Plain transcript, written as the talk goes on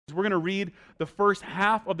We're going to read the first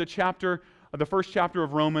half of the first chapter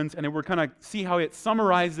of Romans, and then we're going to see how it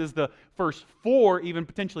summarizes the first 4, even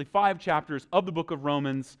potentially 5 chapters of the book of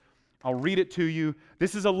Romans. I'll read it to you.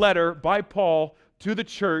 This is a letter by Paul to the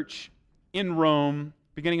church in Rome,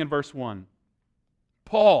 beginning in verse 1.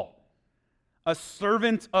 Paul, a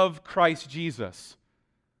servant of Christ Jesus,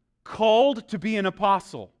 called to be an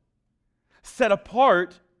apostle, set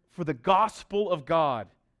apart for the gospel of God,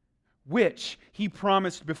 which he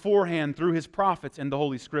promised beforehand through his prophets in the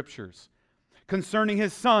Holy Scriptures, concerning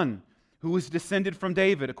his Son, who was descended from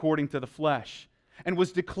David according to the flesh, and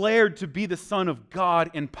was declared to be the Son of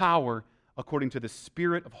God in power according to the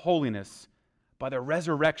Spirit of holiness by the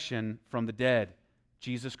resurrection from the dead,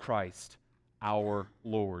 Jesus Christ, our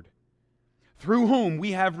Lord, through whom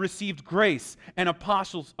we have received grace and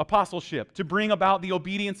apostleship to bring about the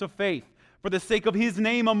obedience of faith for the sake of his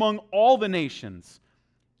name among all the nations,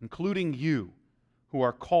 including you who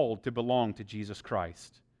are called to belong to Jesus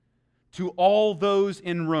Christ. To all those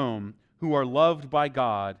in Rome who are loved by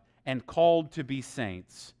God and called to be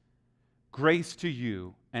saints, grace to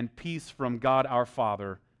you and peace from God our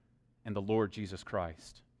Father and the Lord Jesus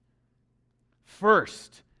Christ.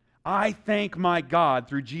 First, I thank my God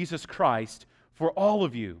through Jesus Christ for all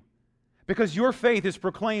of you, because your faith is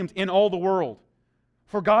proclaimed in all the world.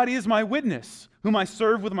 For God is my witness, whom I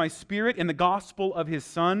serve with my spirit in the gospel of his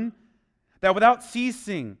Son, that without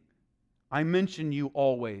ceasing I mention you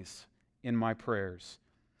always in my prayers,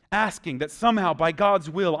 asking that somehow by God's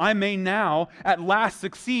will I may now at last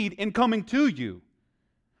succeed in coming to you.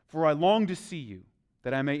 For I long to see you,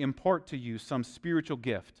 that I may impart to you some spiritual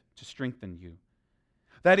gift to strengthen you.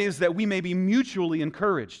 That is, that we may be mutually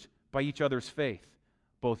encouraged by each other's faith,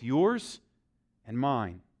 both yours and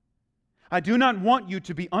mine. I do not want you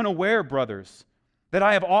to be unaware, brothers, that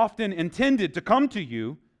I have often intended to come to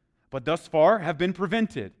you, but thus far have been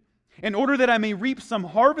prevented, in order that I may reap some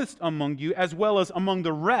harvest among you as well as among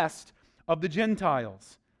the rest of the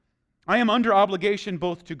Gentiles. I am under obligation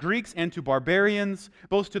both to Greeks and to barbarians,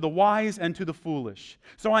 both to the wise and to the foolish.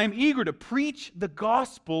 So I am eager to preach the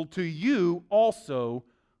gospel to you also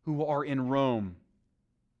who are in Rome.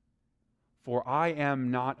 For I am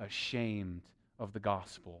not ashamed of the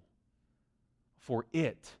gospel, for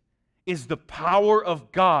it is the power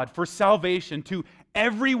of God for salvation to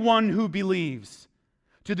everyone who believes,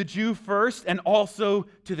 to the Jew first and also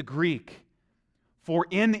to the Greek. For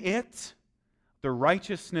in it the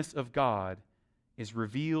righteousness of God is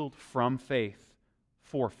revealed from faith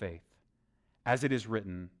for faith, as it is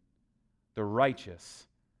written, the righteous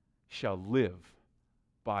shall live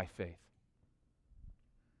by faith.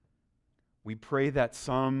 We pray that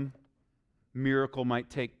some miracle might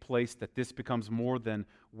take place, that this becomes more than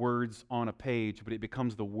words on a page, but it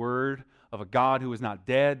becomes the word of a God who is not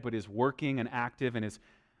dead, but is working and active, and his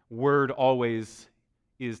word always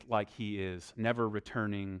is like he is, never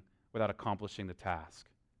returning without accomplishing the task.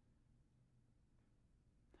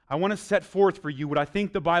 I want to set forth for you what I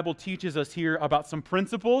think the Bible teaches us here about some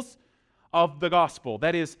principles of the gospel.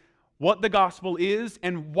 That is, what the gospel is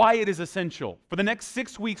and why it is essential. For the next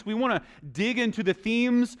 6 weeks, we want to dig into the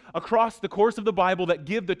themes across the course of the Bible that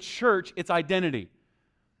give the church its identity.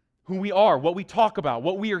 Who we are, what we talk about,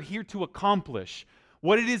 what we are here to accomplish,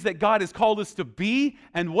 what it is that God has called us to be,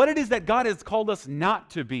 and what it is that God has called us not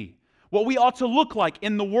to be. What we ought to look like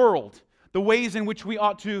in the world, the ways in which we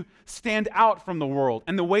ought to stand out from the world,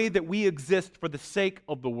 and the way that we exist for the sake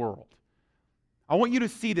of the world. I want you to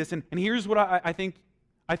see this, and here's what I think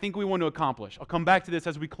we want to accomplish. I'll come back to this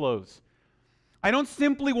as we close. I don't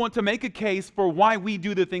simply want to make a case for why we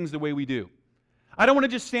do the things the way we do. I don't want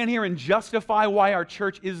to just stand here and justify why our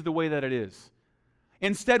church is the way that it is.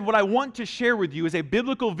 Instead, what I want to share with you is a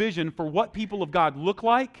biblical vision for what people of God look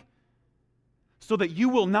like, so that you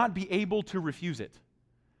will not be able to refuse it.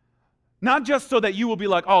 Not just so that you will be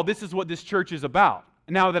like, oh, this is what this church is about,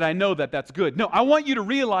 now that I know that that's good. No, I want you to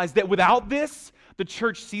realize that without this, the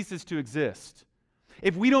church ceases to exist.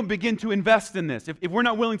 If we don't begin to invest in this, if we're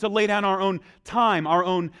not willing to lay down our own time, our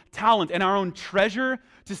own talent, and our own treasure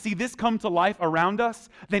to see this come to life around us,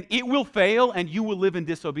 then it will fail and you will live in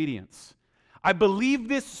disobedience. I believe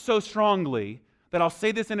this so strongly that I'll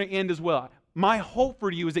say this in the end as well. My hope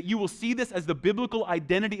for you is that you will see this as the biblical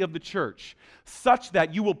identity of the church, such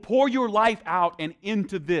that you will pour your life out and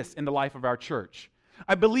into this in the life of our church.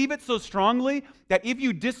 I believe it so strongly that if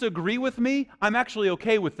you disagree with me, I'm actually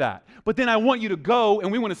okay with that. But then I want you to go,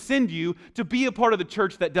 and we want to send you to be a part of the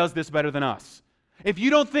church that does this better than us. If you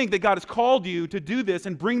don't think that God has called you to do this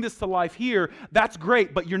and bring this to life here, that's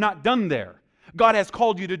great, but you're not done there. God has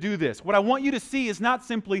called you to do this. What I want you to see is not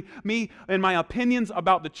simply me and my opinions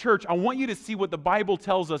about the church. I want you to see what the Bible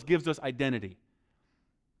tells us gives us identity.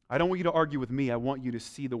 I don't want you to argue with me. I want you to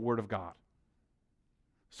see the Word of God.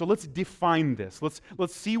 So let's define this.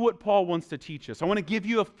 Let's see what Paul wants to teach us. I want to give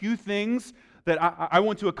you a few things that I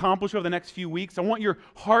want to accomplish over the next few weeks. I want your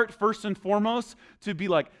heart, first and foremost, to be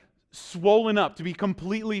like swollen up, to be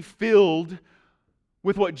completely filled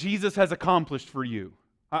with what Jesus has accomplished for you.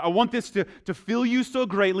 I want this to fill you so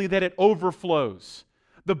greatly that it overflows.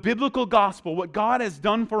 The biblical gospel, what God has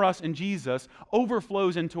done for us in Jesus,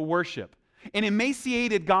 overflows into worship. An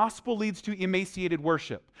emaciated gospel leads to emaciated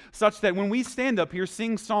worship, such that when we stand up here,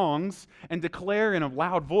 sing songs, and declare in a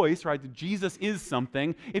loud voice, right, that Jesus is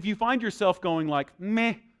something, if you find yourself going like,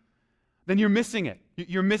 meh, then you're missing it.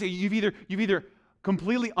 You're missing. You've either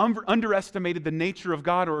completely underestimated the nature of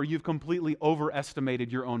God, or you've completely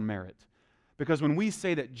overestimated your own merit. Because when we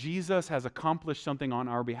say that Jesus has accomplished something on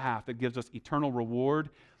our behalf that gives us eternal reward,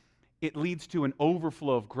 it leads to an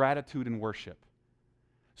overflow of gratitude and worship.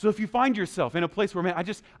 So if you find yourself in a place where, man,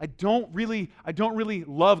 I don't really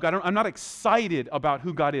love God, I'm not excited about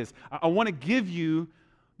who God is, I want to give you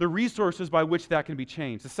the resources by which that can be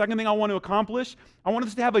changed. The second thing I want to accomplish, I want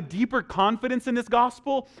us to have a deeper confidence in this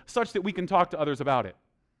gospel such that we can talk to others about it.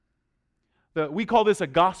 We call this a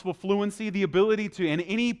gospel fluency, the ability to, in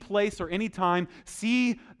any place or any time,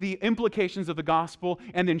 see the implications of the gospel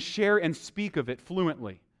and then share and speak of it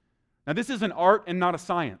fluently. Now, this is an art and not a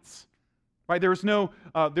science. Right? There's no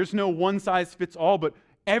one size fits all, but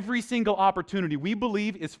every single opportunity we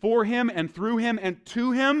believe is for Him and through Him and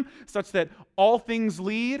to Him, such that all things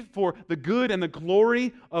lead for the good and the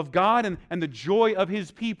glory of God and the joy of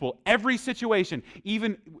His people. Every situation,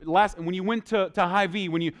 even when you went to Hy-Vee,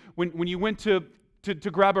 when you went to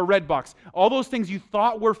grab a red box, all those things you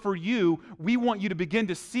thought were for you, we want you to begin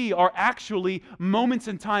to see are actually moments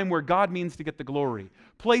in time where God means to get the glory.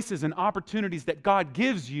 Places and opportunities that God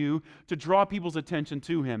gives you to draw people's attention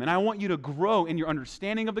to Him. And I want you to grow in your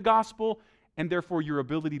understanding of the gospel and therefore your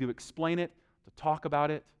ability to explain it, to talk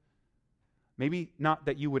about it. Maybe not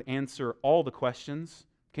that you would answer all the questions.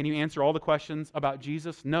 Can you answer all the questions about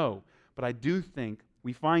Jesus? No. But I do think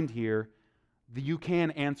we find here that you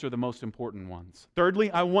can answer the most important ones.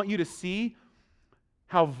 Thirdly, I want you to see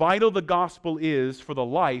how vital the gospel is for the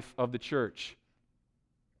life of the church.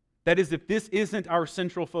 That is, if this isn't our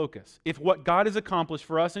central focus, if what God has accomplished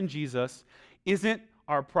for us in Jesus isn't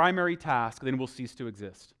our primary task, then we'll cease to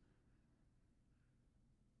exist.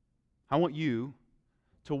 I want you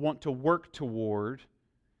to want to work toward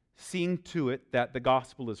seeing to it that the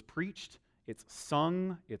gospel is preached, it's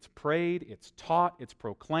sung, it's prayed, it's taught, it's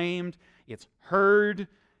proclaimed, it's heard,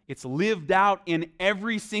 it's lived out in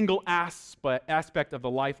every single aspect of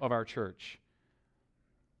the life of our church.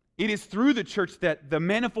 It is through the church that the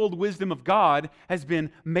manifold wisdom of God has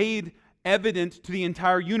been made evident to the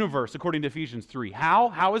entire universe, according to Ephesians 3. How?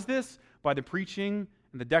 How is this? By the preaching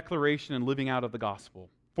and the declaration and living out of the gospel.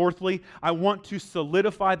 Fourthly, I want to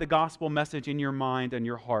solidify the gospel message in your mind and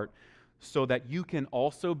your heart so that you can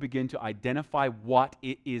also begin to identify what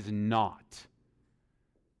it is not.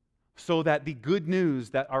 So that the good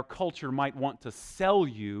news that our culture might want to sell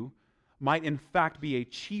you might in fact be a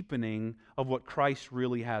cheapening of what Christ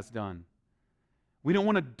really has done. We don't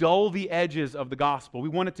want to dull the edges of the gospel. We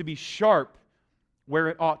want it to be sharp where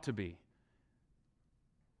it ought to be.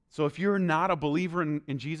 So if you're not a believer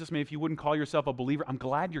in Jesus, maybe if you wouldn't call yourself a believer, I'm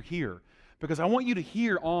glad you're here, because I want you to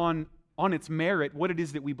hear on its merit what it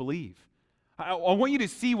is that we believe. I want you to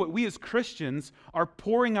see what we as Christians are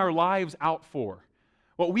pouring our lives out for.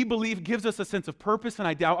 What we believe gives us a sense of purpose and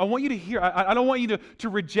idea. I want you to hear, I don't want you to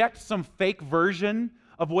reject some fake version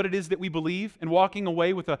of what it is that we believe and walking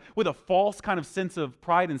away with a false kind of sense of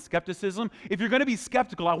pride and skepticism. If you're going to be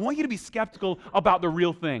skeptical, I want you to be skeptical about the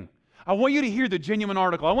real thing. I want you to hear the genuine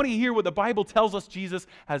article. I want you to hear what the Bible tells us Jesus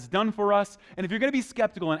has done for us. And if you're going to be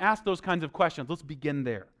skeptical and ask those kinds of questions, let's begin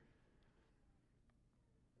there.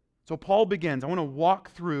 So Paul begins. I want to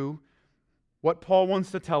walk through what Paul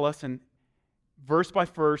wants to tell us and verse by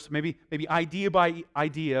verse, maybe idea by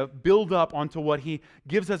idea, build up onto what he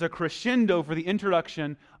gives as a crescendo for the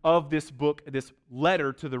introduction of this book, this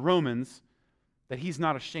letter to the Romans, that he's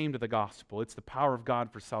not ashamed of the gospel. It's the power of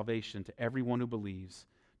God for salvation to everyone who believes,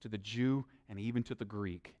 to the Jew and even to the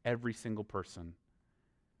Greek, every single person.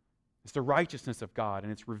 It's the righteousness of God,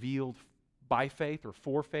 and it's revealed by faith or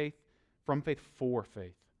for faith, from faith for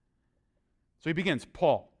faith. So he begins,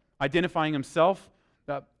 Paul, identifying himself.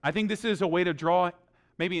 I think this is a way to draw,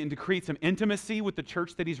 maybe and to create some intimacy with the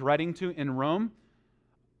church that he's writing to in Rome.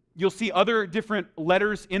 You'll see other different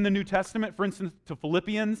letters in the New Testament, for instance, to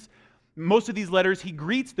Philippians. most of these letters, he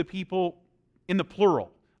greets the people in the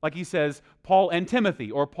plural. Like he says, Paul and Timothy,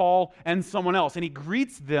 or Paul and someone else. And he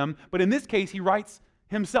greets them, but in this case, he writes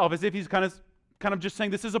himself as if he's kind of just saying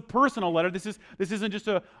this is a personal letter. This isn't just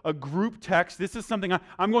a group text. This is something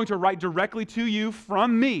I'm going to write directly to you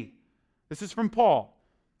from me. This is from Paul.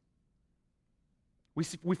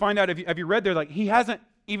 We find out, have you read there, like he hasn't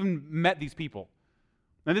even met these people.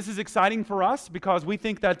 Now this is exciting for us because we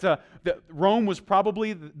think that Rome was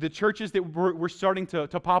probably, the churches that were starting to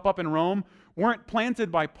pop up in Rome weren't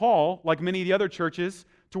planted by Paul like many of the other churches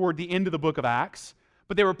toward the end of the book of Acts,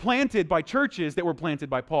 but they were planted by churches that were planted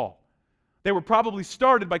by Paul. They were probably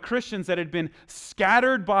started by Christians that had been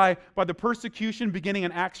scattered by the persecution beginning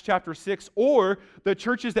in Acts chapter 6, or the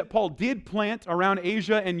churches that Paul did plant around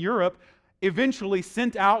Asia and Europe eventually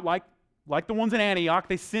sent out, like the ones in Antioch,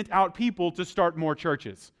 they sent out people to start more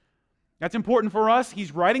churches. That's important for us.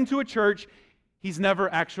 He's writing to a church he's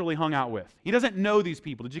never actually hung out with. He doesn't know these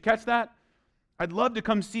people. Did you catch that? I'd love to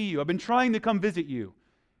come see you. I've been trying to come visit you.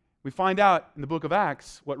 We find out in the book of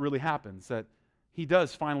Acts what really happens, that he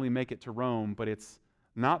does finally make it to Rome, but it's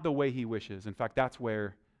not the way he wishes. In fact, that's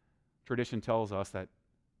where tradition tells us that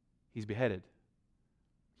he's beheaded.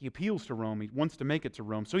 He appeals to Rome. He wants to make it to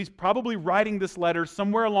Rome. So he's probably writing this letter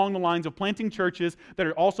somewhere along the lines of planting churches that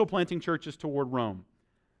are also planting churches toward Rome.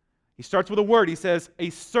 He starts with a word. He says, a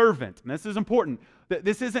servant. And this is important.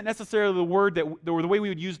 This isn't necessarily the word the way we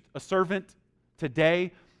would use a servant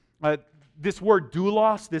today. This word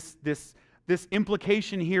doulos, this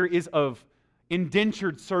implication here is of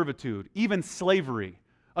indentured servitude, even slavery.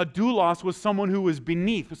 A doulos was someone who was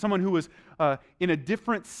beneath, someone who was in a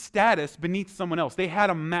different status beneath someone else. They had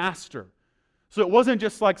a master. So it wasn't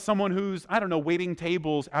just like someone who's, waiting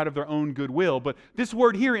tables out of their own goodwill, but this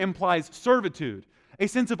word here implies servitude, a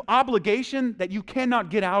sense of obligation that you cannot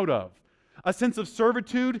get out of, a sense of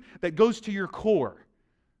servitude that goes to your core.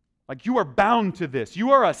 Like you are bound to this.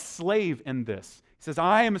 You are a slave in this. He says,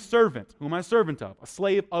 I am a servant. Who am I a servant of? A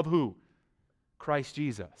slave of who? Christ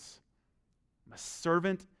Jesus. I'm a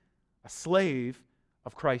servant, a slave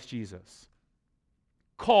of Christ Jesus.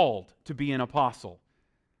 Called to be an apostle.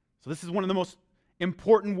 So this is one of the most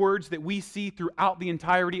important words that we see throughout the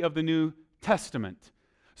entirety of the New Testament.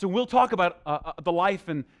 So we'll talk about the life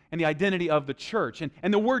and the identity of the church.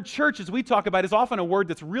 And the word church, as we talk about, is often a word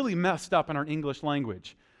that's really messed up in our English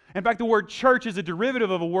language. In fact, the word church is a derivative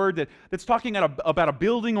of a word that's talking about a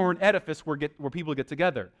building or an edifice where people get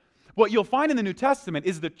together. What you'll find in the New Testament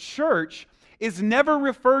is the church is never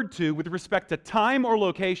referred to with respect to time or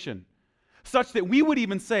location, such that we would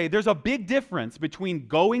even say there's a big difference between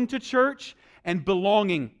going to church and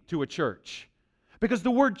belonging to a church. Because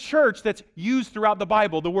the word church that's used throughout the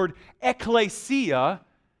Bible, the word ecclesia,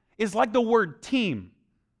 is like the word team.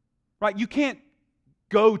 Right? You can't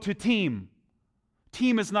go to team.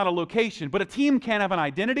 Team is not a location, but a team can have an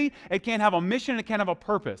identity, it can have a mission, it can have a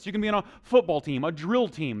purpose. You can be on a football team, a drill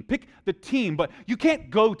team, pick the team, but you can't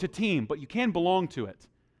go to team, but you can belong to it.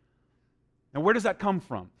 Now, where does that come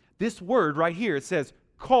from? This word right here, it says,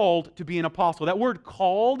 called to be an apostle. That word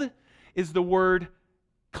called is the word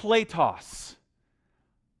kletos,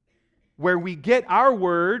 where we get our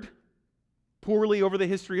word, poorly over the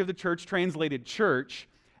history of the church, translated church,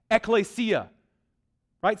 ecclesia.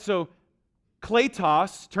 Right? So,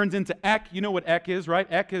 kletos turns into ek. You know what ek is, right?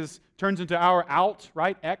 Ek turns into our out,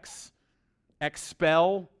 right?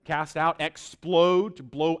 Expel, cast out, explode, to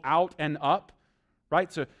blow out and up,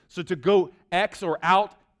 right? So to go ex or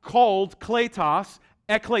out, called kletos,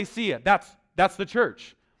 ecclesia. That's the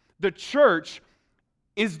church. The church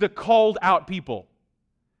is the called out people.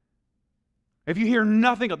 If you hear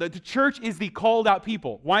nothing of that, the church is the called out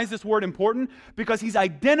people. Why is this word important? Because he's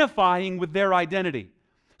identifying with their identity.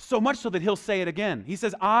 So much so that he'll say it again. He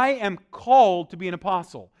says, I am called to be an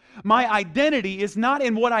apostle. My identity is not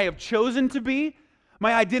in what I have chosen to be.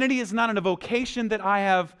 My identity is not in a vocation that I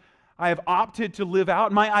have opted to live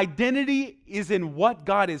out. My identity is in what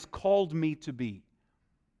God has called me to be.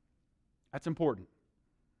 That's important.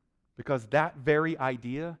 Because that very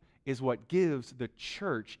idea is what gives the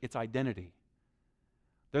church its identity.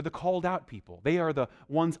 They're the called out people. They are the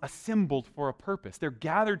ones assembled for a purpose. They're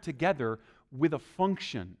gathered together with a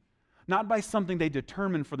function, not by something they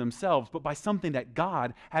determine for themselves, but by something that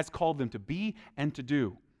God has called them to be and to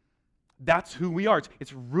do. That's who we are.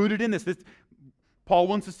 It's rooted in this. Paul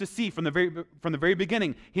wants us to see from the very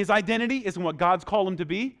beginning. His identity is in what God's called him to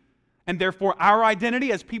be, and therefore our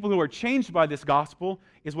identity as people who are changed by this gospel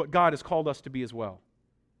is what God has called us to be as well.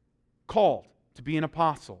 Called to be an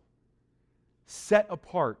apostle, set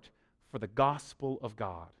apart for the gospel of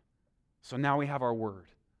God. So now we have our word.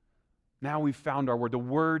 Now we've found our word, the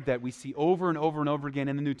word that we see over and over and over again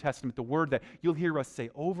in the New Testament, the word that you'll hear us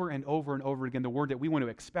say over and over and over again, the word that we want to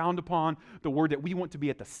expound upon, the word that we want to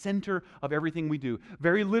be at the center of everything we do.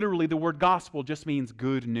 Very literally, the word gospel just means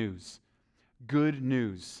good news. Good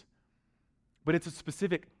news. But it's a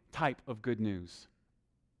specific type of good news.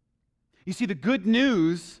 You see, the good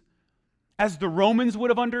news, as the Romans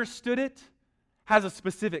would have understood it, has a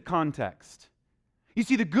specific context. You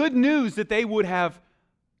see, the good news that they would have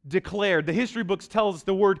declared, the history books tell us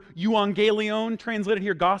the word euangelion, translated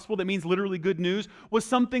here gospel, that means literally good news, was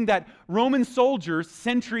something that Roman soldiers,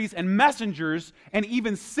 sentries, and messengers, and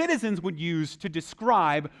even citizens would use to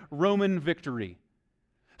describe Roman victory.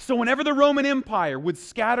 So whenever the Roman Empire would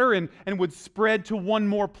scatter and would spread to one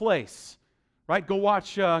more place, right? Go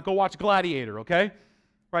watch Gladiator, okay?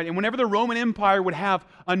 Right, and whenever the Roman Empire would have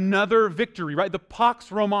another victory, right, the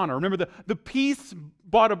Pax Romana, remember the peace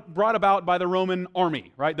brought about by the Roman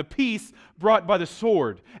army, right, the peace brought by the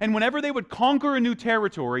sword. And whenever they would conquer a new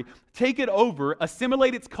territory, take it over,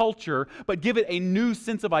 assimilate its culture, but give it a new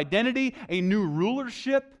sense of identity, a new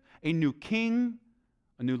rulership, a new king,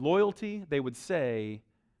 a new loyalty, they would say,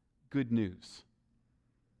 good news.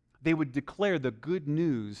 They would declare the good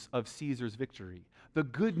news of Caesar's victory, the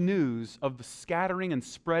good news of the scattering and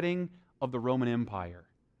spreading of the Roman Empire.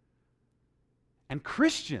 And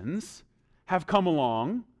Christians have come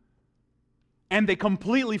along and they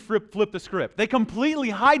completely flip the script. They completely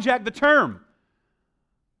hijack the term.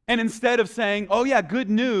 And instead of saying, oh yeah, good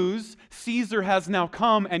news, Caesar has now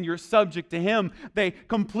come and you're subject to him, they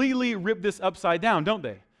completely rip this upside down, don't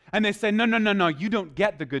they? And they say, no, you don't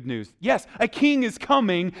get the good news. Yes, a king is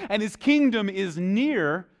coming and his kingdom is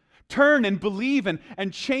near. Turn and believe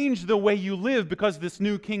and change the way you live because this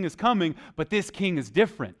new king is coming, but this king is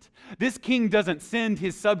different. This king doesn't send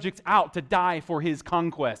his subjects out to die for his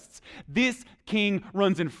conquests. This king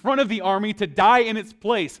runs in front of the army to die in its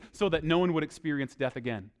place so that no one would experience death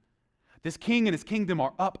again. This king and his kingdom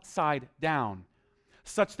are upside down,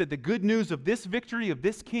 such that the good news of this victory of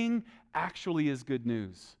this king actually is good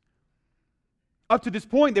news. Up to this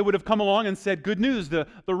point, they would have come along and said, good news, the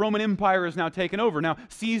Roman Empire is now taken over. Now,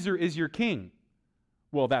 Caesar is your king.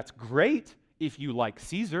 Well, that's great if you like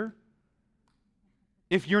Caesar.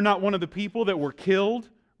 If you're not one of the people that were killed,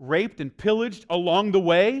 raped, and pillaged along the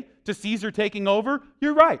way to Caesar taking over,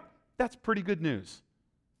 you're right. That's pretty good news.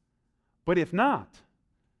 But if not,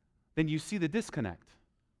 then you see the disconnect.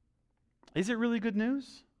 Is it really good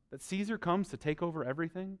news that Caesar comes to take over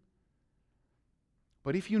everything?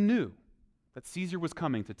 But if you knew that Caesar was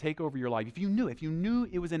coming to take over your life, if you knew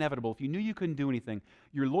it was inevitable, if you knew you couldn't do anything,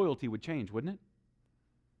 your loyalty would change, wouldn't it?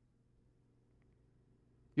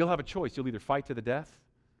 You'll have a choice. You'll either fight to the death,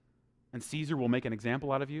 and Caesar will make an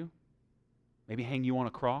example out of you, maybe hang you on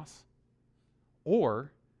a cross,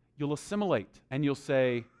 or you'll assimilate and you'll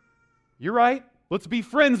say, you're right, let's be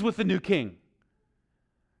friends with the new king.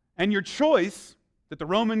 And your choice that the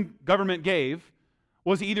Roman government gave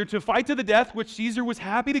was either to fight to the death, which Caesar was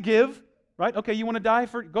happy to give, right? Okay, you want to die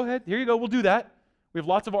for, go ahead, here you go, we'll do that. We have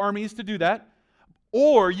lots of armies to do that.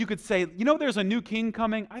 Or you could say, there's a new king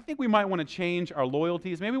coming. I think we might want to change our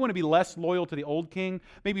loyalties. Maybe we want to be less loyal to the old king.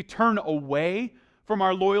 Maybe turn away from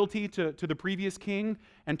our loyalty to the previous king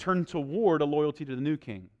and turn toward a loyalty to the new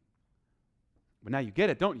king. But now you get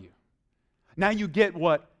it, don't you? Now you get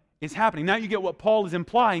what is happening. Now you get what Paul is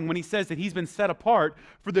implying when he says that he's been set apart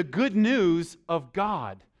for the good news of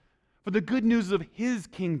God, for the good news of his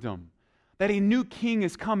kingdom, that a new king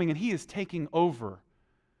is coming and he is taking over.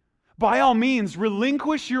 By all means,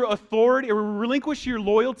 relinquish your authority or relinquish your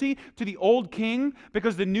loyalty to the old king,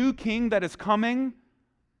 because the new king that is coming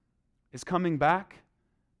back,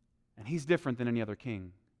 and he's different than any other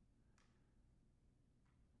king.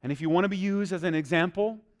 And if you want to be used as an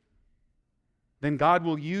example, then God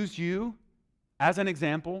will use you as an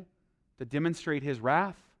example to demonstrate his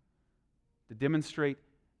wrath, to demonstrate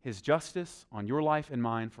his justice on your life and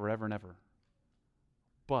mine forever and ever.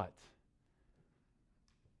 But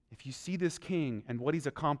if you see this king and what he's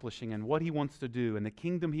accomplishing and what he wants to do and the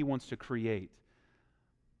kingdom he wants to create,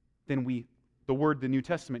 then the word the New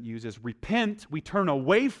Testament uses, repent, we turn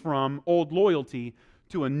away from old loyalty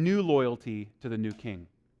to a new loyalty to the new king.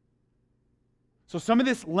 So some of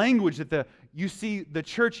this language that you see the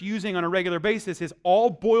church using on a regular basis is all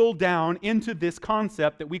boiled down into this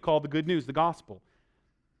concept that we call the good news, the gospel.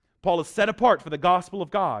 Paul is set apart for the gospel of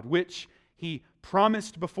God, which he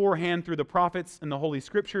promised beforehand through the prophets and the Holy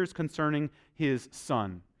Scriptures concerning his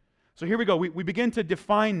Son. So here we go. We begin to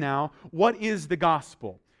define now what is the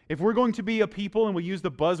gospel. If we're going to be a people, and we use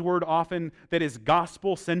the buzzword often, that is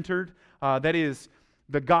gospel-centered, that is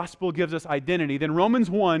the gospel gives us identity, then Romans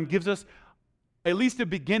 1 gives us at least a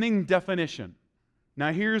beginning definition.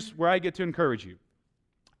 Now here's where I get to encourage you.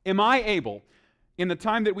 Am I able, in the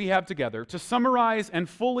time that we have together, to summarize and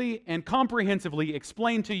fully and comprehensively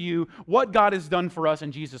explain to you what God has done for us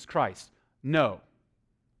in Jesus Christ? No.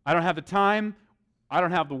 I don't have the time. I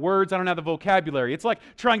don't have the words. I don't have the vocabulary. It's like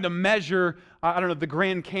trying to measure, the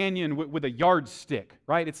Grand Canyon with a yardstick,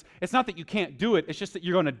 right? It's not that you can't do it. It's just that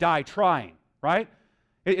you're going to die trying, right?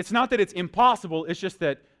 It's not that it's impossible. It's just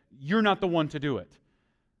that you're not the one to do it.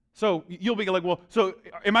 So you'll be like, well, so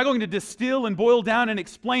am I going to distill and boil down and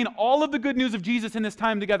explain all of the good news of Jesus in this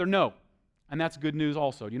time together? No. And that's good news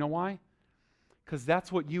also. Do you know why? Because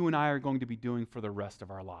that's what you and I are going to be doing for the rest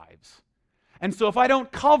of our lives. And so if I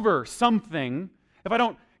don't cover something, if I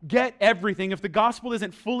don't get everything, if the gospel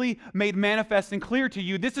isn't fully made manifest and clear to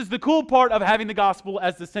you, this is the cool part of having the gospel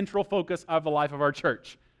as the central focus of the life of our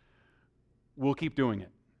church. We'll keep doing it.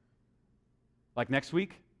 Like next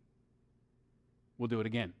week, we'll do it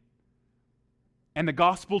again. And the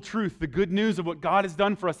gospel truth, the good news of what God has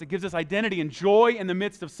done for us, it gives us identity and joy in the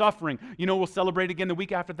midst of suffering. You know, we'll celebrate again the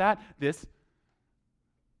week after that.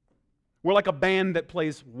 We're like a band that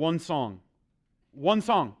plays one song,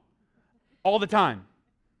 all the time.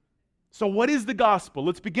 So what is the gospel?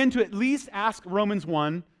 Let's begin to at least ask Romans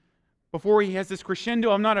 1 before he has this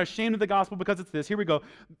crescendo. I'm not ashamed of the gospel because it's this. Here we go.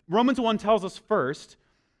 Romans 1 tells us first,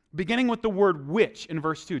 beginning with the word which in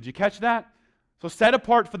verse 2. Did you catch that? So set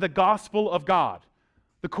apart for the gospel of God.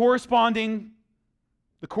 The corresponding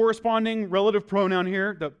relative pronoun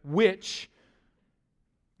here, the which,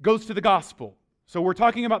 goes to the gospel. So we're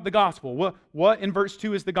talking about the gospel. What in verse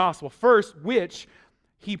 2 is the gospel? First, which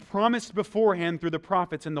he promised beforehand through the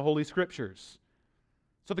prophets in the Holy Scriptures.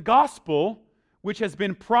 So the gospel, which has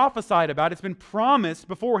been prophesied about, it's been promised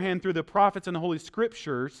beforehand through the prophets in the Holy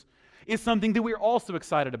Scriptures, is something that we're also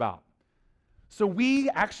excited about. So we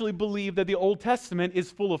actually believe that the Old Testament is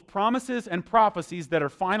full of promises and prophecies that are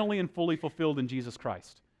finally and fully fulfilled in Jesus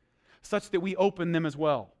Christ, such that we open them as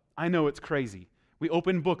well. I know it's crazy. We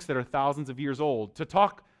open books that are thousands of years old to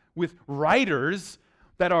talk with writers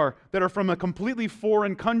that are from a completely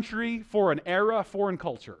foreign country, foreign era, foreign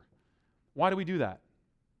culture. Why do we do that?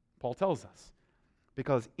 Paul tells us.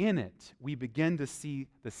 Because in it, we begin to see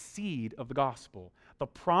the seed of the gospel, the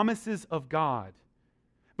promises of God.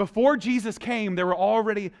 Before Jesus came, there were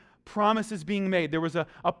already promises being made. There was a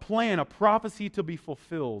plan, a prophecy to be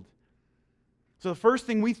fulfilled. So the first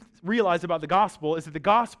thing we realize about the gospel is that the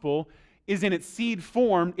gospel is in its seed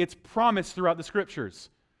form. It's promised throughout the Scriptures.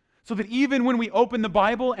 So that even when we open the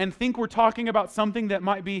Bible and think we're talking about something that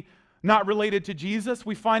might be not related to Jesus,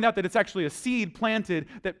 we find out that it's actually a seed planted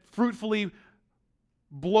that fruitfully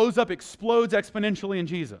blows up, explodes exponentially in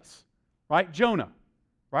Jesus. Right? Jonah.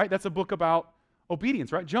 Right? That's a book about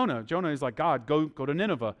obedience, right? Jonah is like, God, go to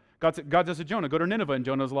Nineveh. God says to Jonah, go to Nineveh. And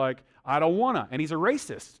Jonah's like, I don't want to. And he's a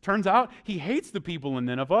racist. Turns out he hates the people in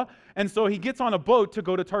Nineveh. And so he gets on a boat to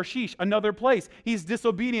go to Tarshish, another place. He's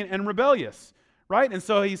disobedient and rebellious, right? And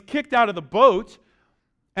so he's kicked out of the boat.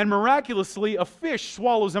 And miraculously, a fish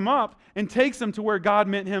swallows him up and takes him to where God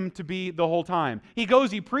meant him to be the whole time. He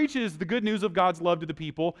goes, he preaches the good news of God's love to the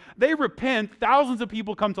people. They repent. Thousands of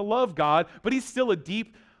people come to love God. But he's still a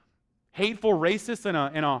deep, hateful racist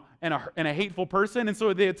and a hateful person. And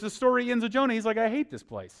so the story ends with Jonah. He's like, I hate this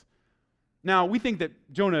place. Now, we think that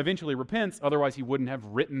Jonah eventually repents. Otherwise, he wouldn't have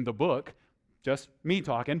written the book. Just me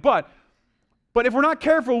talking. But if we're not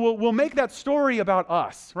careful, we'll make that story about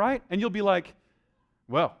us, right? And you'll be like,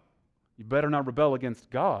 well, you better not rebel against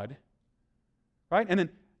God, right? And then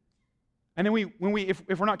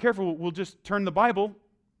if we're not careful, we'll just turn the Bible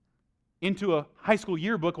into a high school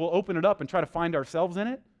yearbook. We'll open it up and try to find ourselves in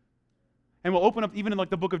it. And we'll open up even in like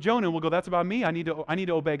the book of Jonah and we'll go, that's about me. I need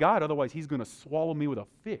to obey God. Otherwise, he's going to swallow me with a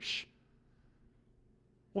fish.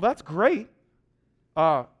 Well, that's great.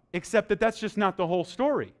 Except that that's just not the whole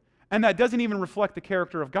story. And that doesn't even reflect the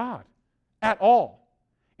character of God at all.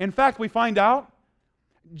 In fact, we find out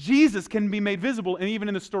Jesus can be made visible and even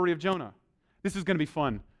in the story of Jonah. This is going to be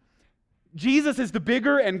fun. Jesus is the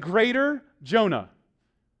bigger and greater Jonah.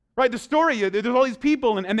 Right? The story, there's all these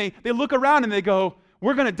people and they look around and they go,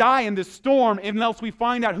 we're going to die in this storm unless we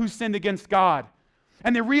find out who sinned against God.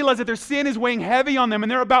 And they realize that their sin is weighing heavy on them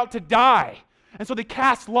and they're about to die. And so they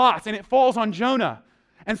cast lots and it falls on Jonah.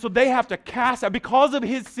 And so they have to cast out, because of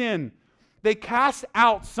his sin, they cast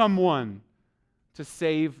out someone to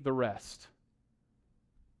save the rest.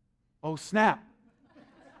 Oh, snap.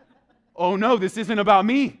 Oh, no, this isn't about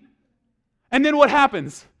me. And then what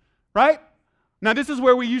happens? Right? Now, this is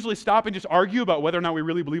where we usually stop and just argue about whether or not we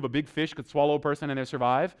really believe a big fish could swallow a person and they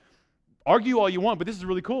survive. Argue all you want, but this is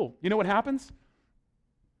really cool. You know what happens?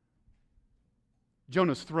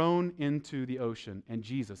 Jonah's thrown into the ocean, and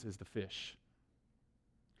Jesus is the fish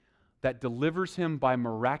that delivers him by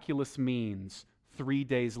miraculous means 3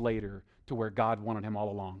 days later to where God wanted him all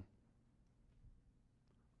along.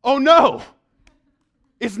 Oh no!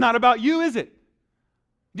 It's not about you, is it?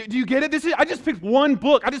 Do you get it? I just picked one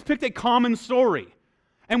book. I just picked a common story.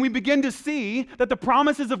 And we begin to see that the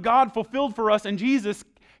promises of God fulfilled for us in Jesus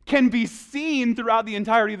can be seen throughout the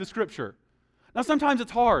entirety of the Scripture. Now, sometimes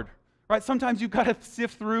it's hard, right? Sometimes you've got to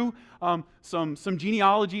sift through some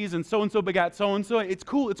genealogies and so begat so-and-so. It's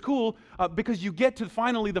cool because you get to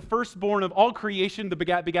finally the firstborn of all creation, the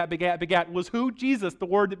begat was who? Jesus, the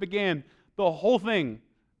Word that began the whole thing.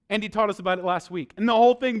 Andy taught us about it last week. And the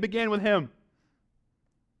whole thing began with him.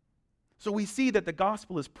 So we see that the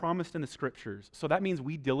gospel is promised in the Scriptures. So that means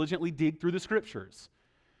we diligently dig through the Scriptures.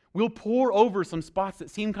 We'll pore over some spots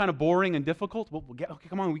that seem kind of boring and difficult. We'll get, okay,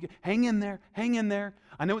 come on, hang in there.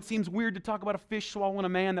 I know it seems weird to talk about a fish swallowing a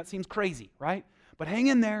man. That seems crazy, right? But hang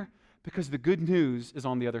in there because the good news is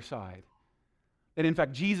on the other side. That in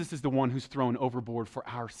fact, Jesus is the one who's thrown overboard for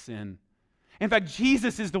our sin. In fact,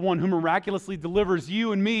 Jesus is the one who miraculously delivers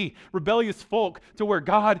you and me, rebellious folk, to where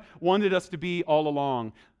God wanted us to be all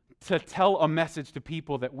along, to tell a message to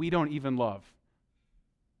people that we don't even love.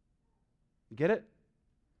 You get it?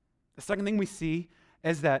 The second thing we see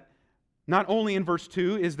is that not only in verse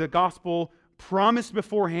 2 is the gospel promised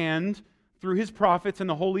beforehand through his prophets and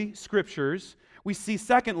the Holy Scriptures, we see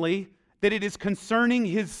secondly that it is concerning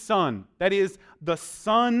his Son, that is, the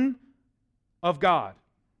Son of God.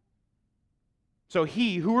 So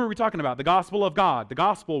he, who are we talking about? The gospel of God, the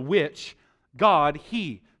gospel which God,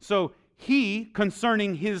 he. So he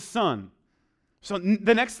concerning his Son. So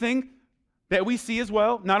the next thing that we see as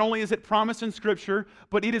well, not only is it promised in Scripture,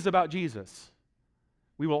 but it is about Jesus.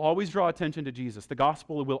 We will always draw attention to Jesus. The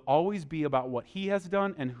gospel will always be about what he has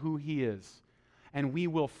done and who he is. And we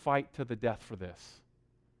will fight to the death for this.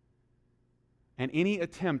 And any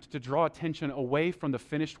attempt to draw attention away from the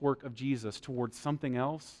finished work of Jesus towards something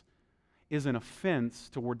else is an offense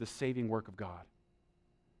toward the saving work of God.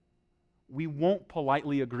 We won't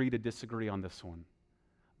politely agree to disagree on this one.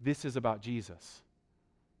 This is about Jesus,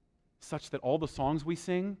 such that all the songs we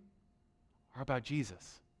sing are about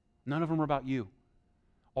Jesus. None of them are about you.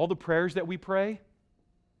 All the prayers that we pray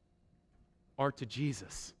are to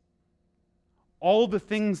Jesus. All the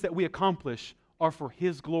things that we accomplish are for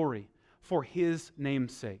his glory, for his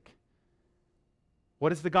name's sake.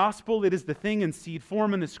 What is the gospel? It is the thing in seed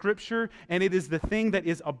form in the Scripture, and it is the thing that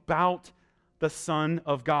is about the Son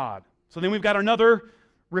of God. So then we've got another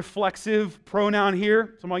reflexive pronoun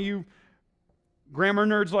here. Some of you grammar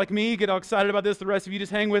nerds like me get all excited about this. The rest of you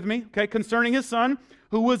just hang with me. Okay, concerning his Son,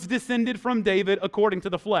 who was descended from David according to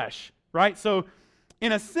the flesh. Right? So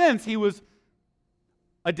in a sense, he was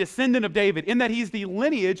a descendant of David, in that he's the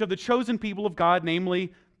lineage of the chosen people of God,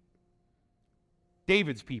 namely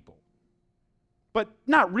David's people. But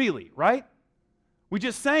not really, right? We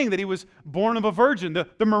just sang that he was born of a virgin.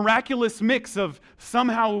 The miraculous mix of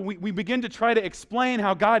somehow we begin to try to explain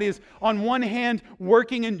how God is on one hand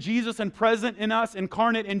working in Jesus and present in us,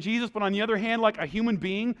 incarnate in Jesus, but on the other hand like a human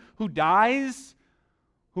being who dies,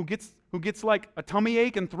 who gets like a tummy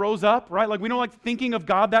ache and throws up, right? Like we don't like thinking of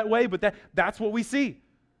God that way, but that's what we see.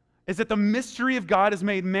 Is that the mystery of God is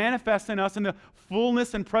made manifest in us, and the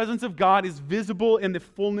fullness and presence of God is visible in the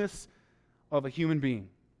fullness of a human being.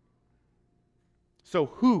 So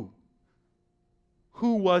who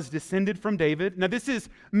was descended from David? Now this is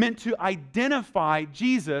meant to identify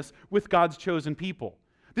Jesus with God's chosen people.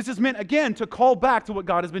 This is meant, again, to call back to what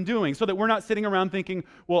God has been doing, so that we're not sitting around thinking,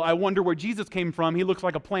 well, I wonder where Jesus came from. He looks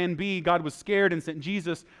like a plan B. God was scared and sent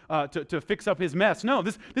Jesus to fix up his mess. No,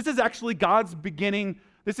 this is actually God's beginning.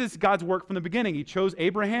 This is God's work from the beginning. He chose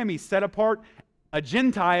Abraham. He set apart a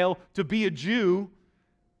Gentile to be a Jew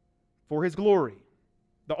for his glory.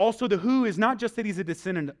 Also, the who is not just that he's a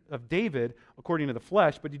descendant of David according to the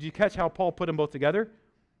flesh, but did you catch how Paul put them both together?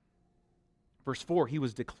 Verse 4, he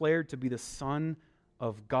was declared to be the Son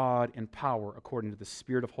of God in power according to the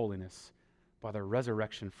Spirit of holiness by the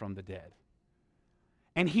resurrection from the dead.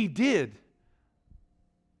 And he did,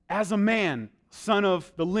 as a man, son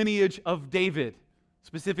of the lineage of David,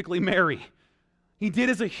 specifically Mary. He did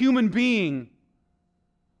as a human being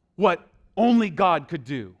what only God could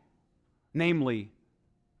do, namely,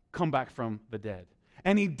 come back from the dead.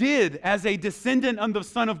 And he did, as a descendant of the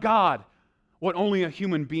Son of God, what only a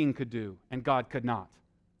human being could do, and God could not: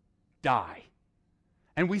 die.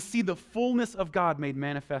 And we see the fullness of God made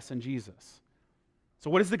manifest in Jesus. So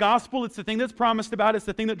what is the gospel? It's the thing that's promised about. It's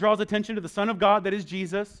the thing that draws attention to the Son of God, that is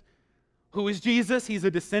Jesus. Who is Jesus? He's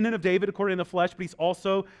a descendant of David according to the flesh, but he's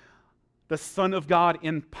also the Son of God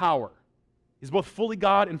in power. He's both fully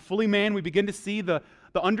God and fully man. We begin to see the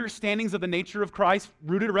understandings of the nature of Christ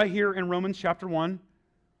rooted right here in Romans chapter 1.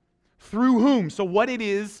 Through whom? So what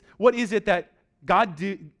is it that God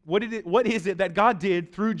did? What is it that God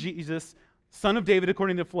did through Jesus, Son of David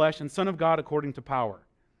according to the flesh and Son of God according to power?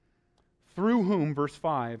 Through whom, verse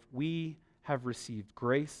 5, we have received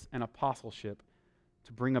grace and apostleship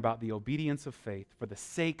to bring about the obedience of faith for the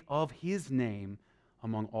sake of His name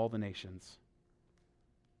among all the nations.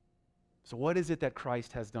 So what is it that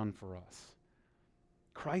Christ has done for us?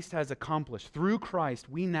 Christ has accomplished. Through Christ,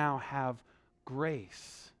 we now have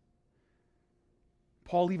grace.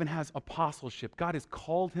 Paul even has apostleship. God has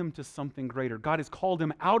called him to something greater. God has called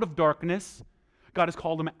him out of darkness. God has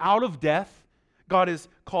called him out of death. God has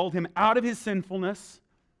called him out of his sinfulness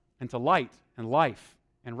and to light and life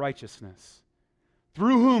and righteousness.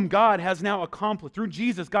 Through whom God has now accomplished, through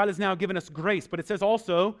Jesus, God has now given us grace. But it says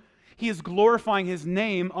also, He is glorifying His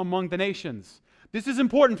name among the nations. This is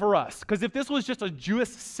important for us, because if this was just a Jewish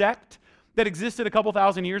sect that existed a couple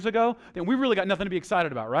thousand years ago, then we really got nothing to be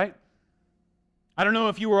excited about, right? I don't know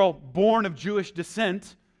if you were all born of Jewish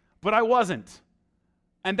descent, but I wasn't.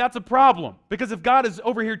 And that's a problem, because if God is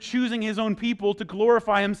over here choosing His own people to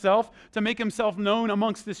glorify Himself, to make Himself known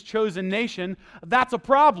amongst this chosen nation, that's a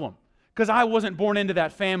problem. Because I wasn't born into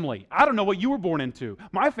that family. I don't know what you were born into.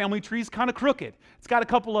 My family tree's kind of crooked. It's got a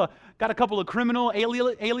couple of criminal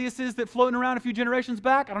aliases that floating around a few generations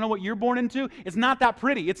back. I don't know what you're born into. It's not that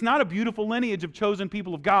pretty. It's not a beautiful lineage of chosen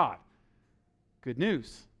people of God. Good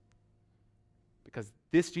news. Because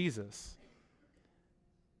this Jesus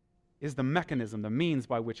is the mechanism, the means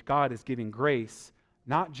by which God is giving grace,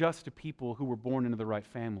 not just to people who were born into the right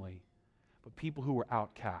family, but people who were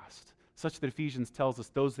outcast. Such that Ephesians tells us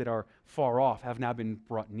those that are far off have now been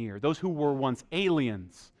brought near. Those who were once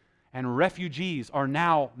aliens and refugees are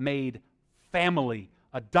now made family,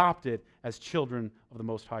 adopted as children of the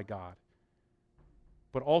Most High God.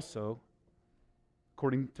 But also,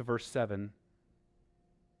 according to verse 7,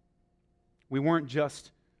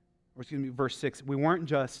 verse 6, we weren't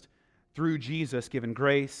just through Jesus given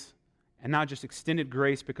grace, and not just extended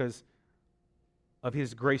grace because of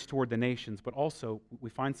His grace toward the nations, but also, we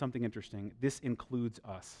find something interesting. This includes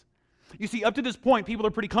us. You see, up to this point, people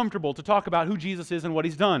are pretty comfortable to talk about who Jesus is and what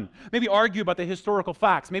He's done. Maybe argue about the historical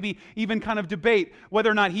facts. Maybe even kind of debate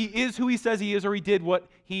whether or not He is who He says He is or He did what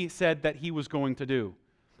He said that He was going to do.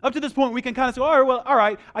 Up to this point, we can kind of say, all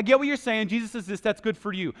right, I get what you're saying. Jesus is this, that's good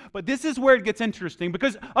for you. But this is where it gets interesting,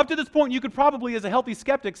 because up to this point, you could probably, as a healthy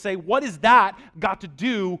skeptic, say, what has that got to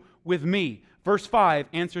do with me? Verse 5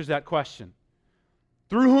 answers that question.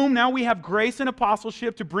 Through whom now we have grace and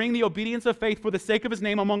apostleship to bring the obedience of faith for the sake of His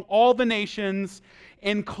name among all the nations,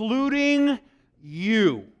 including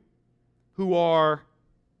you, who are,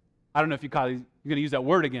 I don't know if you're going to use that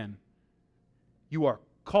word again. You are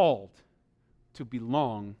called to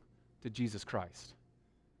belong to Jesus Christ.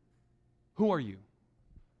 Who are you?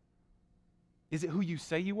 Is it who you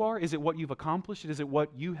say you are? Is it what you've accomplished? Is it what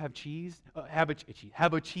you have achieved?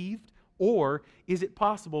 Or is it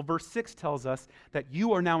possible, verse 6 tells us, that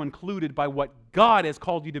you are now included by what God has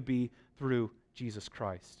called you to be through Jesus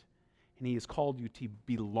Christ? And He has called you to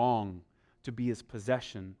belong, to be His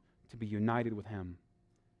possession, to be united with Him.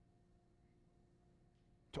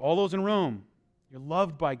 To all those in Rome, you're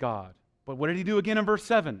loved by God. But what did He do again in verse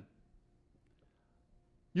 7?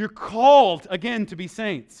 You're called again to be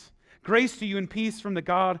saints. Grace to you and peace from the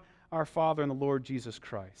God our Father and the Lord Jesus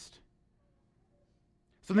Christ.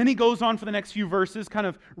 So then he goes on for the next few verses, kind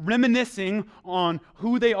of reminiscing on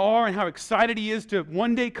who they are and how excited he is to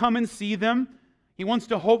one day come and see them. He wants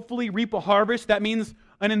to hopefully reap a harvest. That means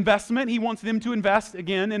an investment. He wants them to invest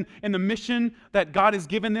again in the mission that God has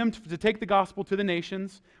given them to take the gospel to the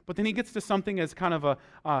nations. But then he gets to something as kind of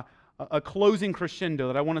a closing crescendo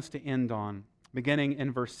that I want us to end on, beginning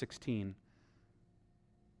in verse 16.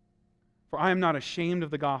 For I am not ashamed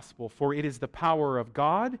of the gospel, for it is the power of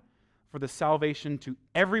God for the salvation to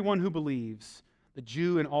everyone who believes, the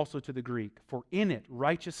Jew and also to the Greek. For in it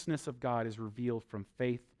righteousness of God is revealed from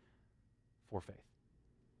faith for faith.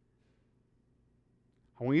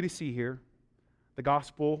 I want you to see here the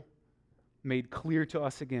gospel made clear to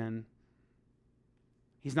us again.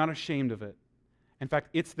 He's not ashamed of it. In fact,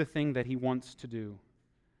 it's the thing that He wants to do.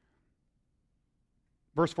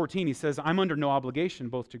 Verse 14, he says, I'm under no obligation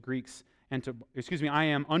both to Greeks and to, I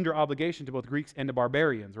am under obligation to both Greeks and to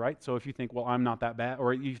barbarians, right? So if you think, well, I'm not that bad,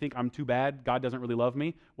 or you think I'm too bad, God doesn't really love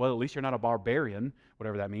me, well, at least you're not a barbarian,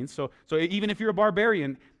 whatever that means. So even if you're a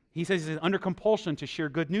barbarian, he says he's under compulsion to share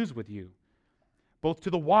good news with you. both to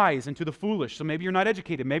the wise and to the foolish. So maybe you're not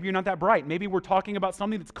educated, maybe you're not that bright, maybe we're talking about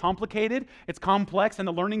something that's complicated, it's complex, and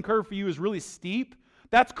the learning curve for you is really steep.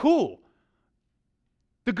 That's cool.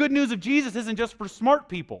 The good news of Jesus isn't just for smart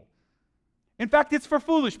people. In fact, it's for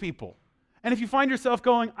foolish people. And if you find yourself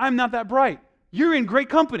going, I'm not that bright, you're in great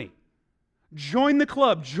company. Join the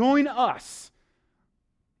club, join us.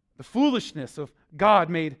 The foolishness of God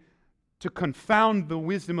made to confound the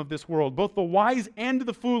wisdom of this world, both the wise and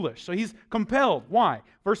the foolish. So he's compelled. Why?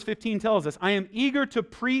 Verse 15 tells us, I am eager to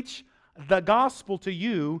preach the gospel to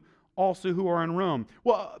you also who are in Rome.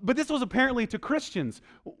 Well, but this was apparently to Christians.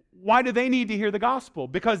 Why do they need to hear the gospel?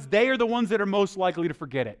 Because they are the ones that are most likely to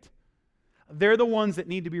forget it. They're the ones that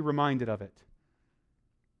need to be reminded of it.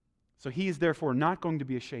 So he is therefore not going to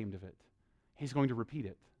be ashamed of it. He's going to repeat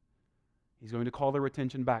it. He's going to call their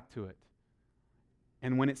attention back to it.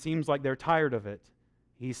 And when it seems like they're tired of it,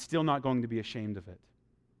 he's still not going to be ashamed of it.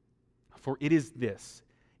 For it is this.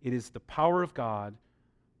 It is the power of God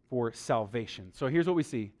for salvation. So here's what we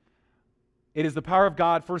see. It is the power of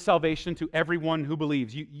God for salvation to everyone who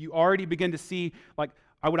believes. You already begin to see like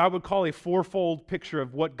what I would call a fourfold picture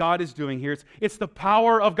of what God is doing here. It's the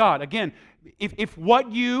power of God. Again, if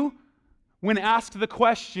what you, when asked the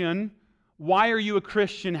question, why are you a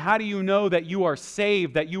Christian? How do you know that you are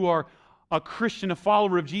saved, that you are a Christian, a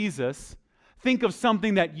follower of Jesus? Think of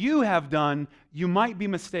something that you have done, you might be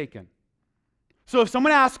mistaken. So if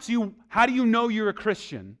someone asks you, how do you know you're a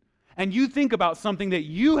Christian? And you think about something that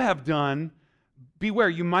you have done, beware,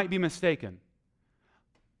 you might be mistaken.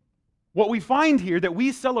 What we find here that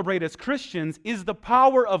we celebrate as Christians is the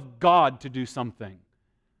power of God to do something.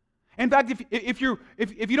 In fact, if you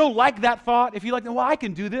don't like that thought, if you like, well, I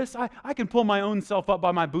can do this, I can pull my own self up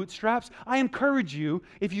by my bootstraps, I encourage you,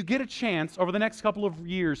 if you get a chance over the next couple of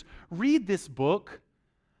years, read this book.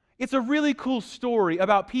 It's a really cool story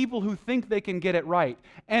about people who think they can get it right.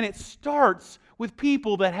 And it starts with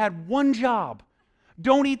people that had one job.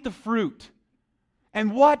 Don't eat the fruit.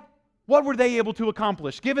 And what were they able to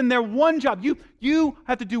accomplish? Given their one job, you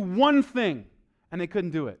have to do one thing, and they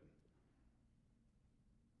couldn't do it.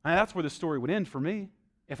 And that's where the story would end for me.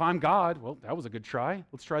 If I'm God, well, that was a good try.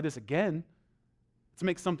 Let's try this again. Let's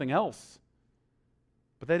make something else.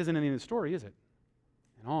 But that isn't the end of the story, is it?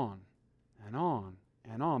 And on, and on,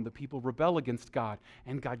 and on. The people rebel against God,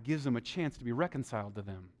 and God gives them a chance to be reconciled to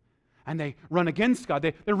them. And they run against God.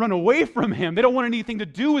 They run away from Him. They don't want anything to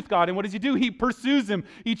do with God. And what does He do? He pursues them.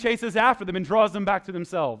 He chases after them and draws them back to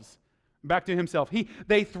themselves, back to Himself.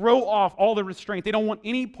 They throw off all the restraint. They don't want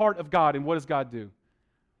any part of God. And what does God do?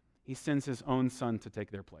 He sends His own Son to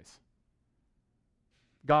take their place.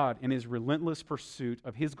 God, in His relentless pursuit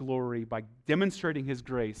of His glory, by demonstrating His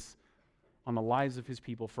grace on the lives of His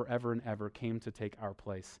people forever and ever, came to take our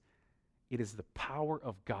place. It is the power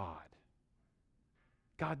of God.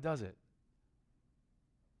 God does it.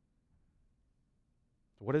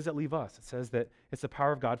 What does it leave us? It says that it's the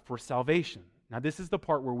power of God for salvation. Now, this is the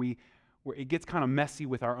part where it gets kind of messy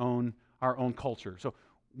with our own culture. So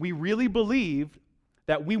we really believed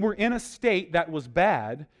that we were in a state that was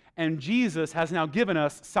bad, and Jesus has now given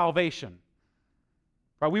us salvation.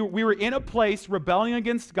 Right? We were in a place rebelling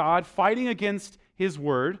against God, fighting against His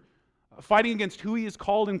Word, fighting against who He has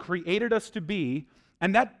called and created us to be,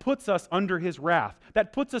 and that puts us under His wrath.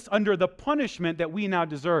 That puts us under the punishment that we now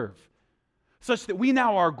deserve, such that we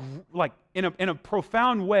now are, like, in a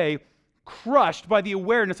profound way, crushed by the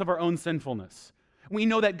awareness of our own sinfulness. We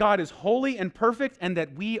know that God is holy and perfect, and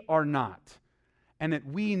that we are not, and that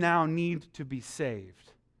we now need to be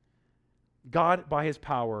saved. God, by His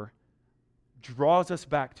power, draws us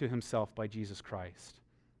back to Himself by Jesus Christ.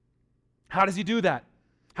 How does He do that?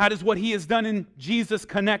 How does what He has done in Jesus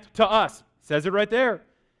connect to us? It says it right there.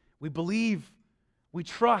 We believe, we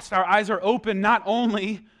trust, our eyes are open, not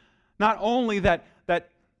only that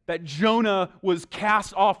Jonah was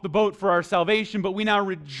cast off the boat for our salvation, but we now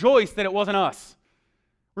rejoice that it wasn't us.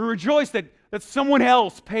 We rejoice that someone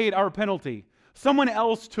else paid our penalty. Someone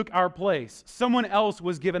else took our place. Someone else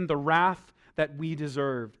was given the wrath that we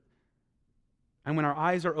deserved. And when our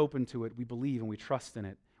eyes are open to it, we believe and we trust in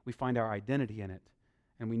it. We find our identity in it.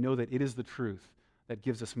 And we know that it is the truth that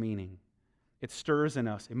gives us meaning. It stirs in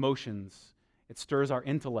us emotions. It stirs our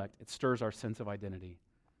intellect. It stirs our sense of identity.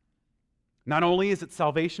 Not only is it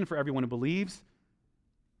salvation for everyone who believes,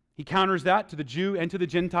 He counters that to the Jew and to the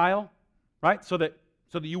Gentile, right? So that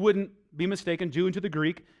you wouldn't be mistaken, Jew and to the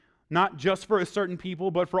Greek, not just for a certain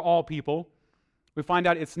people, but for all people. We find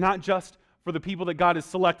out it's not just for the people that God has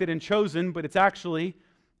selected and chosen, but it's actually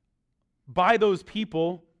by those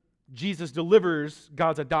people, Jesus delivers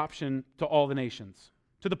God's adoption to all the nations.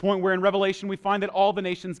 to the point where in Revelation we find that all the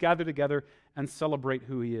nations gather together and celebrate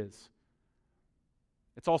who he is.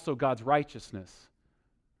 It's also God's righteousness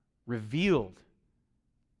revealed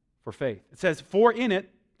for faith. It says, for in it,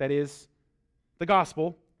 that is the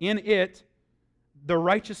gospel, in it, the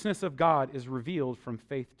righteousness of God is revealed from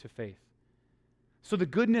faith to faith. So the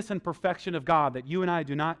goodness and perfection of God that you and I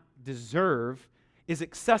do not deserve is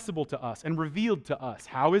accessible to us and revealed to us.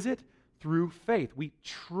 How is it? Through faith. We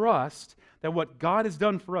trust that what God has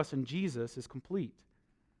done for us in Jesus is complete.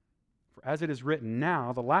 For as it is written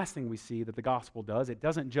now, the last thing we see that the gospel does, it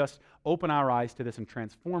doesn't just open our eyes to this and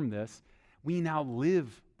transform this. We now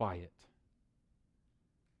live by it.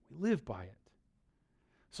 We live by it.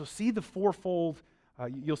 So see the fourfold.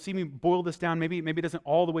 You'll see me boil this down. Maybe it doesn't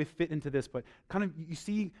all the way fit into this, but kind of you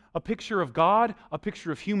see a picture of God, a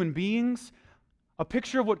picture of human beings, a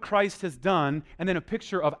picture of what Christ has done, and then a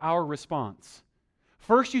picture of our response.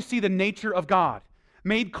 First, you see the nature of God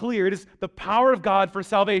made clear. It is the power of God for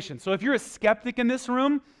salvation. So if you're a skeptic in this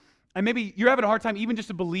room, and maybe you're having a hard time even just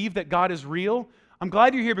to believe that God is real, I'm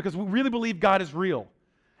glad you're here because we really believe God is real.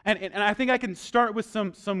 And I think I can start with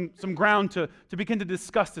some ground to begin to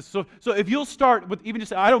discuss this. So if you'll start with even just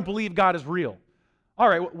say, I don't believe God is real. All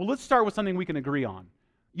right, well, let's start with something we can agree on.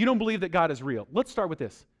 You don't believe that God is real. Let's start with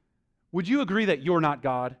this. Would you agree that you're not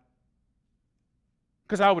God?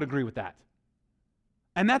 Because I would agree with that.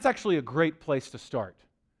 And that's actually a great place to start.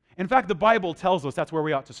 In fact, the Bible tells us that's where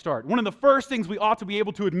we ought to start. One of the first things we ought to be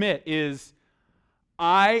able to admit is,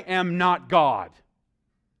 I am not God.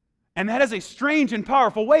 And that is a strange and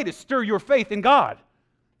powerful way to stir your faith in God.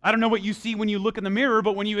 I don't know what you see when you look in the mirror,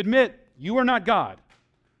 but when you admit you are not God.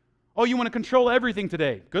 Oh, you want to control everything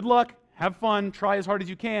today. Good luck. Have fun. Try as hard as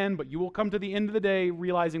you can, but you will come to the end of the day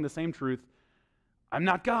realizing the same truth. I'm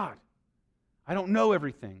not God. I don't know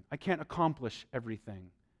everything. I can't accomplish everything.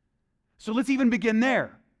 So let's even begin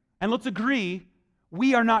there. And let's agree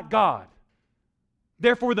we are not God.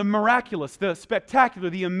 Therefore, the miraculous, the spectacular,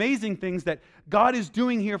 the amazing things that God is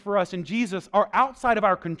doing here for us in Jesus are outside of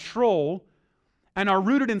our control and are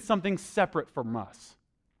rooted in something separate from us.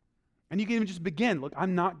 And you can even just begin, look,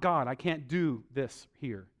 I'm not God. I can't do this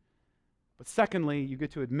here. But secondly, you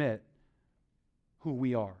get to admit who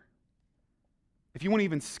we are. If you want to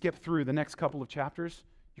even skip through the next couple of chapters,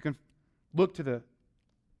 you can look to the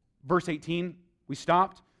verse 18. We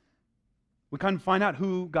stopped. We come to find out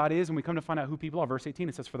who God is, and we come to find out who people are. Verse 18,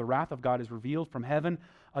 it says, for the wrath of God is revealed from heaven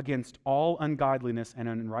against all ungodliness and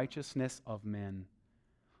unrighteousness of men,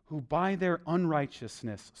 who by their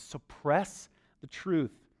unrighteousness suppress the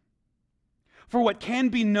truth. For what can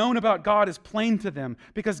be known about God is plain to them,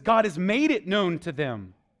 because God has made it known to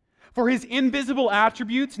them. For his invisible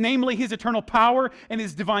attributes, namely his eternal power and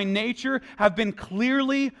his divine nature, have been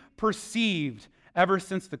clearly perceived ever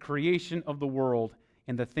since the creation of the world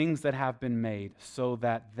and the things that have been made, so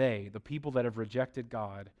that they, the people that have rejected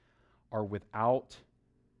God, are without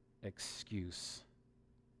excuse.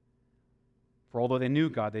 For although they knew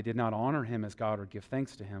God, they did not honor him as God or give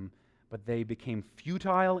thanks to him, but they became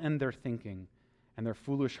futile in their thinking, and their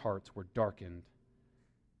foolish hearts were darkened.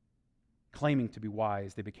 Claiming to be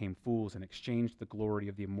wise, they became fools and exchanged the glory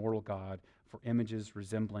of the immortal God for images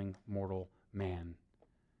resembling mortal man.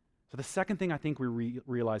 So the second thing I think we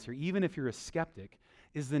realize here, even if you're a skeptic,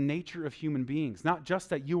 is the nature of human beings. Not just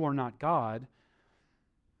that you are not God,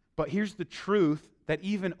 but here's the truth that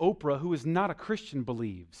even Oprah, who is not a Christian,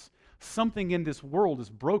 believes. Something in this world is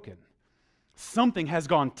broken. Something has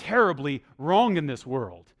gone terribly wrong in this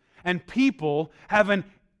world. And people have an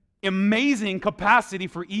amazing capacity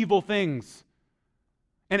for evil things.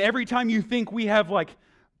 And every time you think we have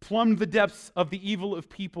plumbed the depths of the evil of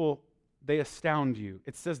people, they astound you.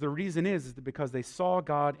 It says the reason is that because they saw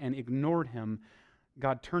God and ignored him,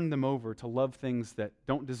 God turned them over to love things that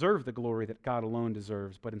don't deserve the glory that God alone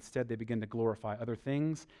deserves, but instead they begin to glorify other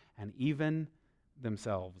things and even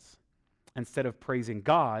themselves. Instead of praising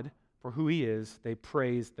God for who he is, they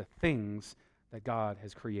praise the things that God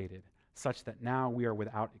has created, such that now we are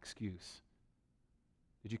without excuse.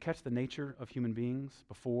 Did you catch the nature of human beings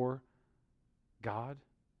before God?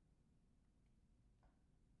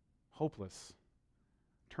 Hopeless,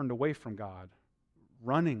 turned away from God,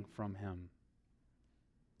 running from him.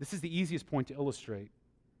 This is the easiest point to illustrate.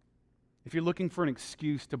 If you're looking for an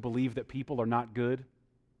excuse to believe that people are not good,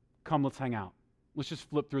 come, let's hang out. Let's just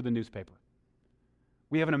flip through the newspaper.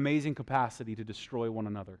 We have an amazing capacity to destroy one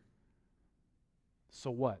another. So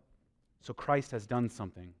what? So Christ has done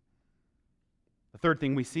something. The third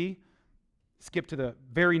thing we see, skip to the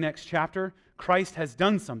very next chapter, Christ has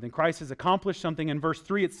done something. Christ has accomplished something. In verse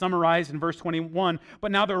 3, it's summarized in verse 21.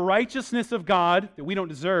 But now the righteousness of God, that we don't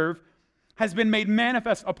deserve, has been made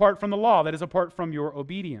manifest apart from the law, that is, apart from your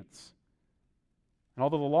obedience. And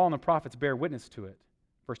although the law and the prophets bear witness to it,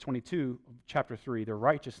 verse 22 of chapter 3, the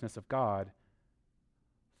righteousness of God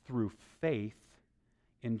through faith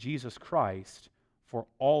in Jesus Christ for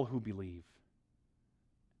all who believe.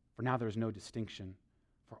 For now there is no distinction,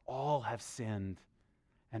 for all have sinned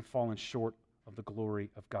and fallen short of the glory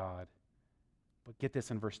of God. But get this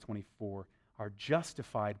in verse 24, are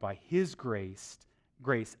justified by His grace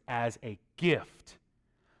as a gift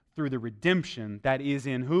through the redemption that is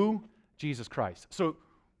in who? Jesus Christ. So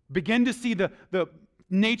begin to see the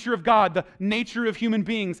nature of God, the nature of human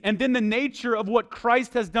beings, and then the nature of what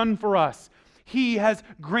Christ has done for us. He has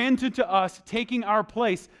granted to us, taking our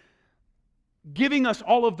place, giving us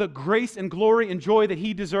all of the grace and glory and joy that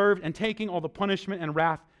He deserved, and taking all the punishment and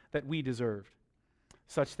wrath that we deserved.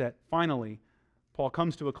 Such that finally, Paul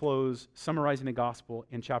comes to a close, summarizing the gospel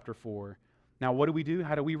in chapter 4. Now, what do we do?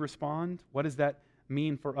 How do we respond? What does that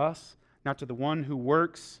mean for us? Now, to the one who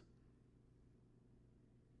works,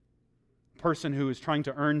 person who is trying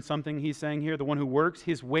to earn something, he's saying here, the one who works,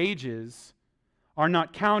 his wages are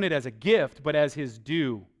not counted as a gift, but as his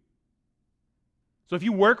due. So if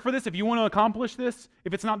you work for this, if you want to accomplish this,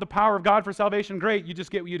 if it's not the power of God for salvation, great, you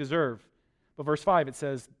just get what you deserve. But verse 5, it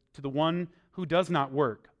says, to the one who does not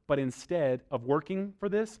work, but instead of working for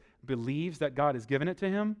this, believes that God has given it to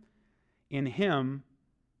him, in him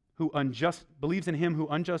who believes in him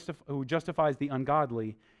who justifies the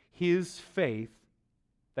ungodly, his faith,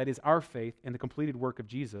 that is our faith in the completed work of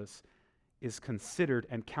Jesus, is considered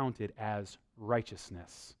and counted as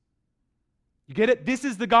righteousness. You get it? This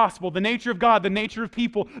is the gospel, the nature of God, the nature of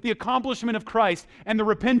people, the accomplishment of Christ, and the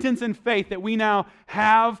repentance and faith that we now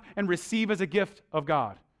have and receive as a gift of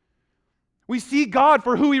God. We see God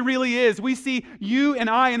for who He really is. We see you and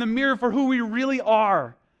I in the mirror for who we really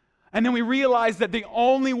are. And then we realize that the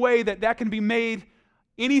only way that that can be made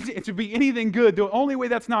to be anything good, the only way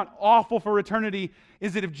that's not awful for eternity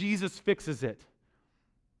is that if Jesus fixes it.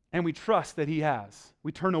 And we trust that He has.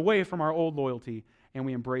 We turn away from our old loyalty and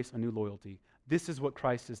we embrace a new loyalty. This is what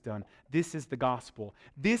Christ has done. This is the gospel.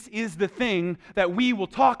 This is the thing that we will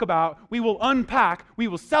talk about, we will unpack, we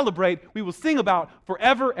will celebrate, we will sing about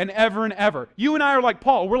forever and ever and ever. You and I are like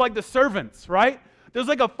Paul. We're like the servants, right? There's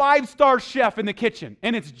like a 5-star chef in the kitchen,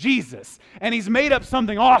 and it's Jesus. And He's made up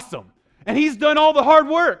something awesome. And He's done all the hard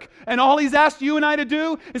work. And all He's asked you and I to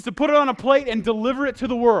do is to put it on a plate and deliver it to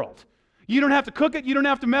the world. You don't have to cook it. You don't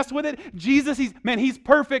have to mess with it. Jesus, He's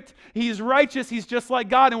perfect. He's righteous. He's just like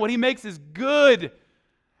God. And what He makes is good.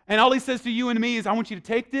 And all He says to you and me is, I want you to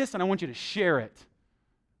take this and I want you to share it.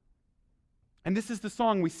 And this is the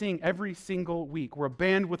song we sing every single week. We're a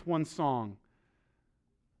band with one song.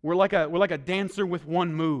 We're like a dancer with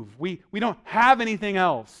one move. We don't have anything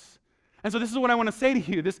else. And so this is what I want to say to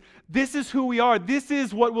you. This is who we are. This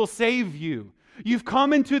is what will save you. You've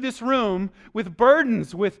come into this room with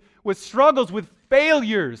burdens, with struggles, with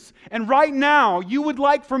failures. And right now, you would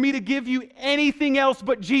like for me to give you anything else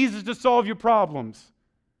but Jesus to solve your problems.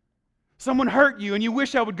 Someone hurt you and you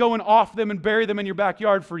wish I would go and off them and bury them in your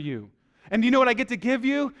backyard for you. And do you know what I get to give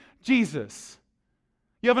you? Jesus.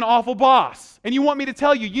 You have an awful boss, and you want me to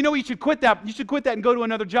tell you, you should quit that. You should quit that and go to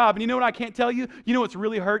another job. And you know what I can't tell you? You know what's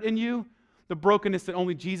really hurt in you? The brokenness that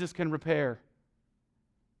only Jesus can repair.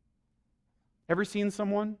 Ever seen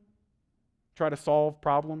someone try to solve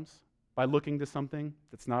problems by looking to something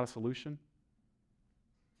that's not a solution?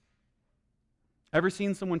 Ever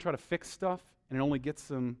seen someone try to fix stuff and it only gets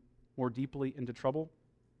them more deeply into trouble?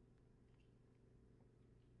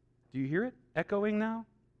 Do you hear it echoing now?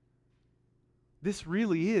 This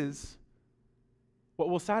really is what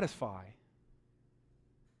will satisfy.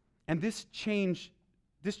 And this changes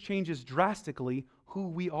drastically who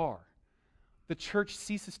we are. The church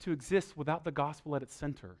ceases to exist without the gospel at its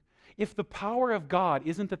center. If the power of God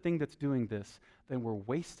isn't the thing that's doing this, then we're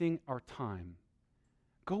wasting our time.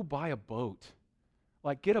 Go buy a boat.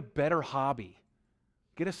 Get a better hobby.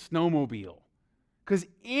 Get a snowmobile. Because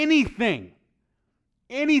anything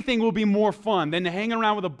will be more fun than to hang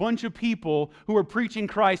around with a bunch of people who are preaching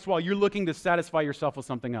Christ while you're looking to satisfy yourself with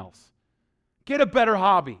something else. Get a better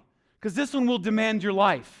hobby, because this one will demand your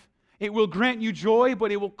life. It will grant you joy,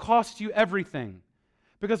 but it will cost you everything.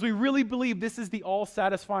 Because we really believe this is the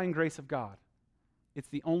all-satisfying grace of God. It's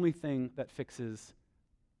the only thing that fixes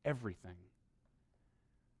everything.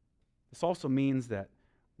 This also means that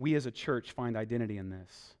we as a church find identity in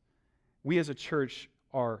this. We as a church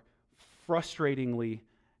are frustratingly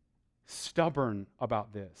stubborn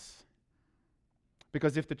about this.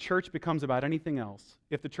 Because if the church becomes about anything else,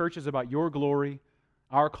 if the church is about your glory,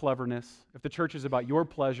 our cleverness, if the church is about your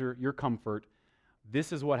pleasure, your comfort,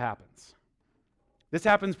 this is what happens. This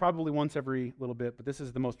happens probably once every little bit, but this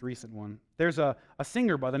is the most recent one. There's a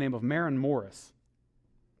singer by the name of Maren Morris.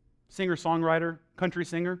 Singer-songwriter, country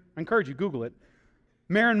singer. I encourage you, Google it.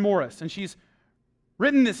 Maren Morris. And she's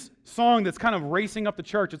written this song that's kind of racing up the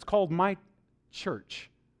church. It's called My Church.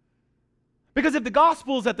 Because if the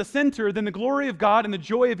gospel is at the center, then the glory of God and the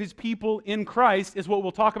joy of His people in Christ is what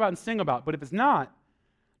we'll talk about and sing about. But if it's not,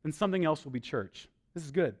 then something else will be church. This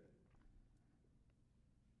is good.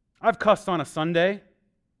 I've cussed on a Sunday,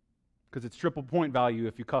 because it's triple point value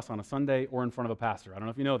if you cuss on a Sunday or in front of a pastor. I don't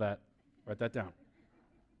know if you know that. Write that down.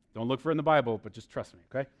 Don't look for it in the Bible, but just trust me,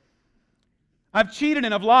 okay? I've cheated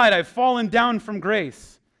and I've lied. I've fallen down from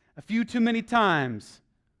grace a few too many times.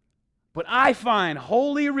 But I find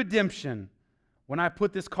holy redemption when I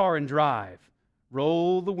put this car in drive,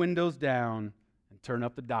 roll the windows down, and turn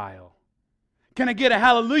up the dial. Can I get a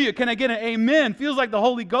hallelujah? Can I get an amen? Feels like the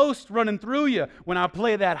Holy Ghost running through you when I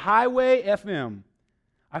play that highway FM.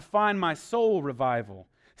 I find my soul revival,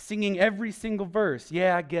 singing every single verse.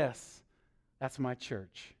 Yeah, I guess that's my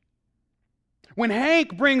church. When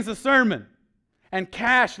Hank brings a sermon and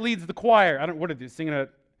Cash leads the choir, what are they singing?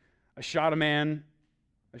 A shot of man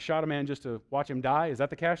just to watch him die? Is that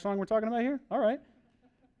the Cash song we're talking about here? All right.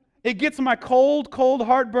 It gets my cold, cold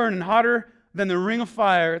heart burning hotter than the ring of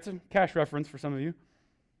fire. It's a Cash reference for some of you.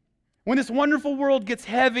 When this wonderful world gets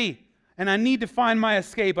heavy and I need to find my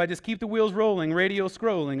escape, I just keep the wheels rolling, radio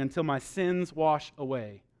scrolling until my sins wash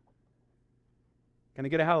away. Can I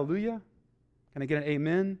get a hallelujah? Can I get an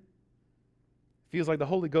amen? Feels like the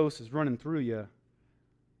Holy Ghost is running through you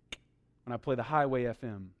when I play the highway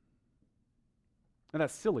FM. Now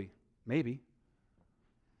that's silly, maybe.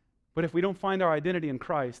 But if we don't find our identity in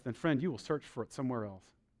Christ, then friend, you will search for it somewhere else.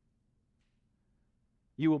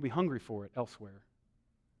 You will be hungry for it elsewhere.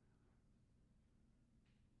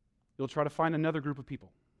 You'll try to find another group of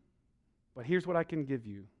people. But here's what I can give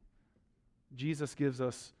you. Jesus gives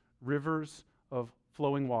us rivers of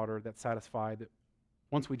flowing water that satisfy, that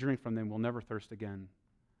once we drink from them, we'll never thirst again.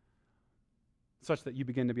 Such that you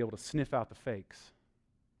begin to be able to sniff out the fakes.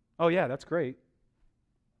 Oh yeah, that's great.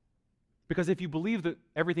 Because if you believe that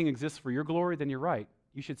everything exists for your glory, then you're right.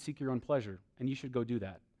 You should seek your own pleasure, and you should go do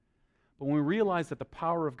that. But when we realize that the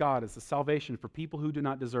power of God is the salvation for people who do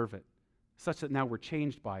not deserve it, such that now we're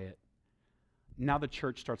changed by it, now the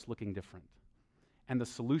church starts looking different. And the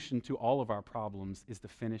solution to all of our problems is the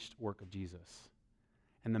finished work of Jesus.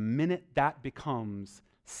 And the minute that becomes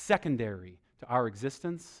secondary to our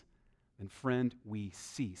existence, then friend, we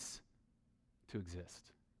cease to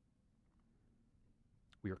exist.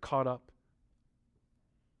 We are caught up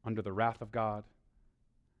under the wrath of God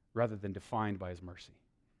rather than defined by His mercy.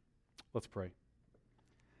 Let's pray.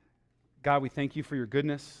 God, we thank You for Your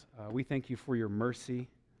goodness. We thank You for Your mercy.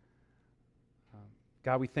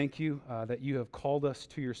 God, we thank You that You have called us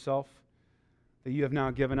to Yourself, that You have now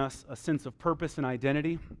given us a sense of purpose and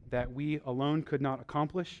identity that we alone could not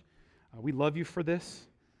accomplish. We love You for this.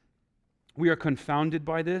 We are confounded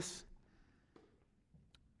by this.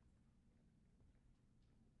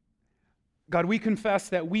 God, we confess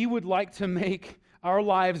that we would like to make our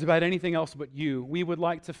lives about anything else but You. We would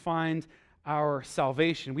like to find our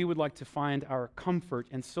salvation. We would like to find our comfort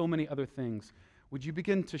and so many other things. Would You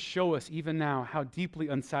begin to show us even now how deeply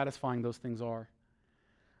unsatisfying those things are?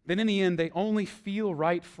 That in the end, they only feel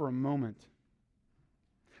right for a moment.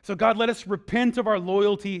 So God, let us repent of our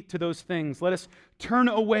loyalty to those things. Let us turn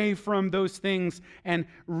away from those things and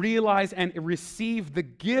realize and receive the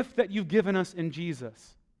gift that You've given us in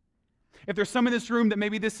Jesus. If there's some in this room that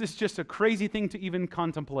maybe this is just a crazy thing to even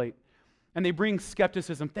contemplate, and they bring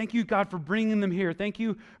skepticism, thank You, God, for bringing them here. Thank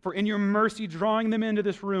You for, in Your mercy, drawing them into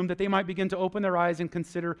this room that they might begin to open their eyes and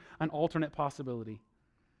consider an alternate possibility.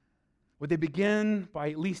 Would they begin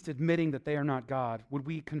by at least admitting that they are not God? Would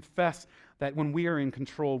we confess that when we are in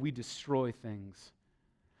control, we destroy things,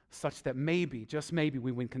 such that maybe, just maybe,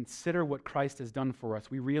 when we consider what Christ has done for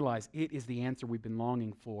us, we realize it is the answer we've been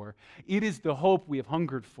longing for. It is the hope we have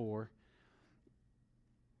hungered for.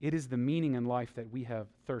 It is the meaning in life that we have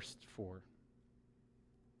thirst for.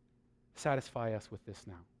 Satisfy us with this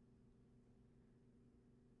now.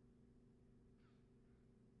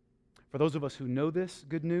 For those of us who know this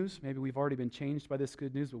good news, maybe we've already been changed by this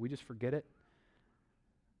good news, but we just forget it.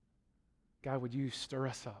 God, would You stir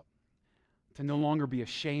us up to no longer be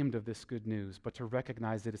ashamed of this good news, but to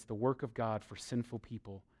recognize that it's the work of God for sinful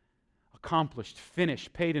people, accomplished,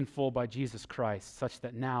 finished, paid in full by Jesus Christ, such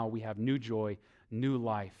that now we have new joy, new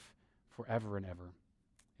life forever and ever.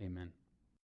 Amen.